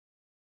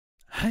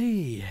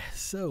Hey,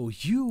 so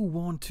you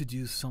want to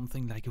do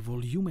something like a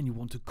volume and you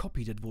want to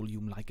copy that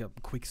volume like a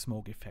quick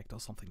smoke effect or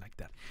something like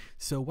that.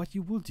 So what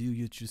you will do,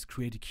 you just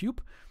create a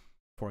cube,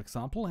 for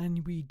example,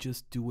 and we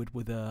just do it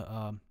with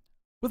a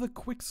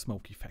quick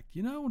smoke effect,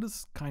 you know,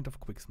 this kind of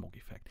quick smoke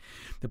effect.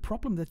 The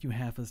problem that you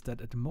have is that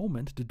at the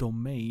moment, the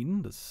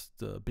domain,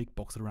 the big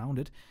box around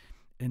it,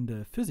 in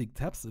the physics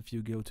tabs, if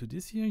you go to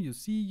this here, you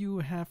see you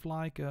have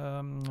like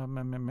a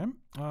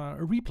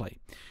replay.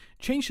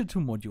 Change it to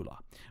modular.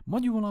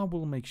 Modular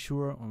will make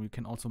sure, or you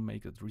can also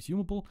make it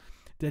resumable,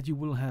 that you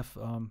will have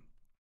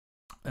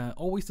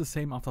always the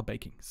same after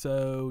baking.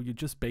 So you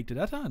just bake the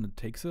data and it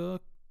takes a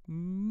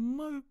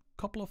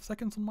couple of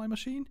seconds on my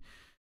machine.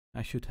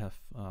 I should have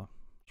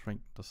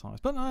shrink the size,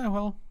 but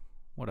well,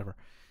 whatever.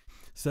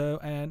 So,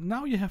 and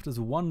now you have this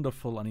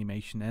wonderful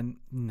animation, and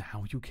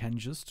now you can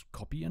just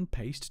copy and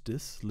paste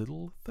this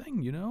little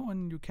thing, you know,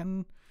 and you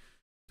can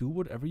do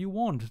whatever you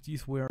want.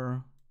 These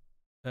were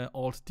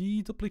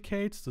Alt-D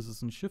duplicates, this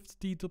is in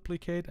Shift-D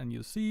duplicate, and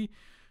you see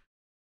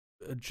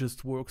it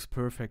just works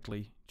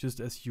perfectly, just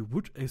as you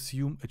would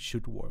assume it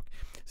should work.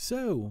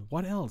 So,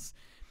 what else?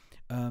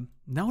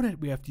 Now that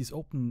we have this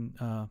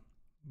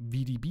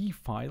OpenVDB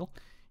file,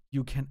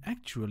 you can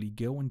actually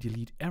go and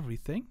delete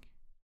everything.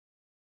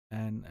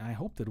 And I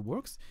hope that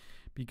works,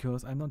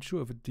 because I'm not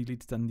sure if it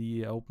deletes then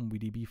the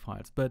OpenVDB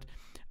files. But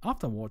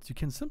afterwards, you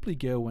can simply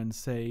go and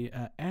say,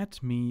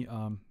 add me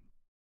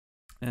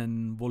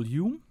an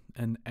volume,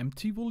 an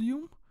empty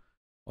volume,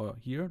 or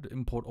here, the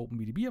import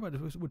OpenVDB, but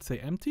it would say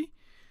empty.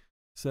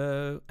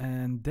 So,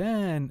 and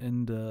then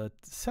in the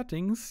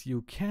settings,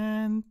 you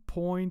can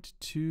point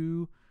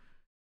to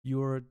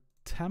your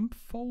temp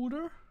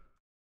folder.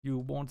 You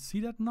won't see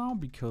that now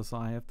because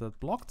I have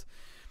that blocked.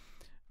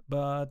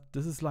 But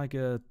this is like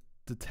the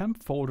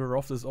temp folder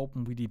of this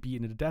OpenVDB.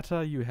 In the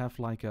data, you have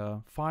like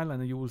a file,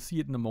 and you will see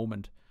it in a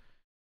moment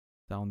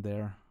down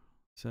there.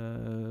 So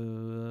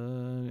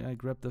I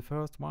grabbed the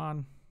first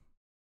one.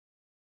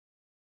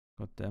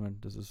 God damn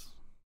it, this is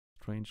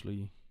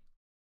strangely.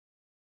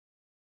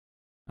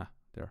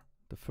 There,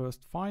 the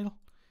first file.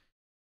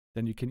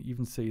 Then you can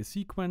even say a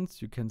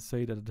sequence. You can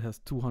say that it has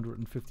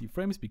 250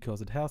 frames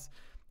because it has.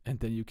 And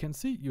then you can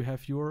see you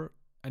have your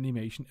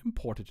animation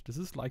imported. This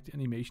is like the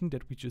animation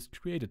that we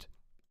just created.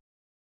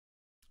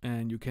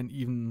 And you can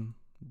even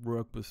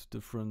work with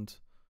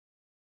different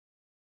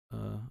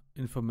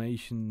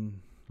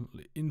information,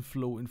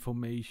 inflow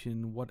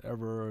information,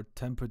 whatever,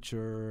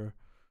 temperature.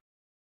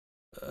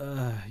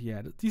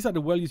 Yeah, these are the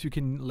values you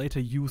can later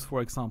use,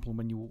 for example,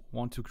 when you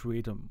want to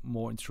create a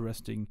more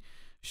interesting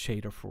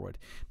shader for it.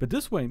 But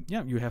this way,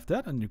 yeah, you have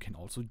that, and you can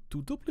also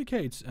do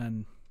duplicates.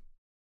 And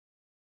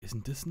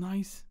isn't this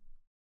nice?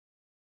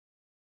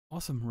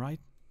 Awesome, right?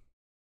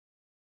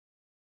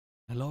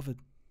 I love it.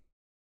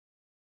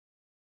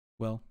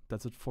 Well,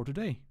 that's it for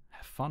today.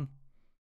 Have fun.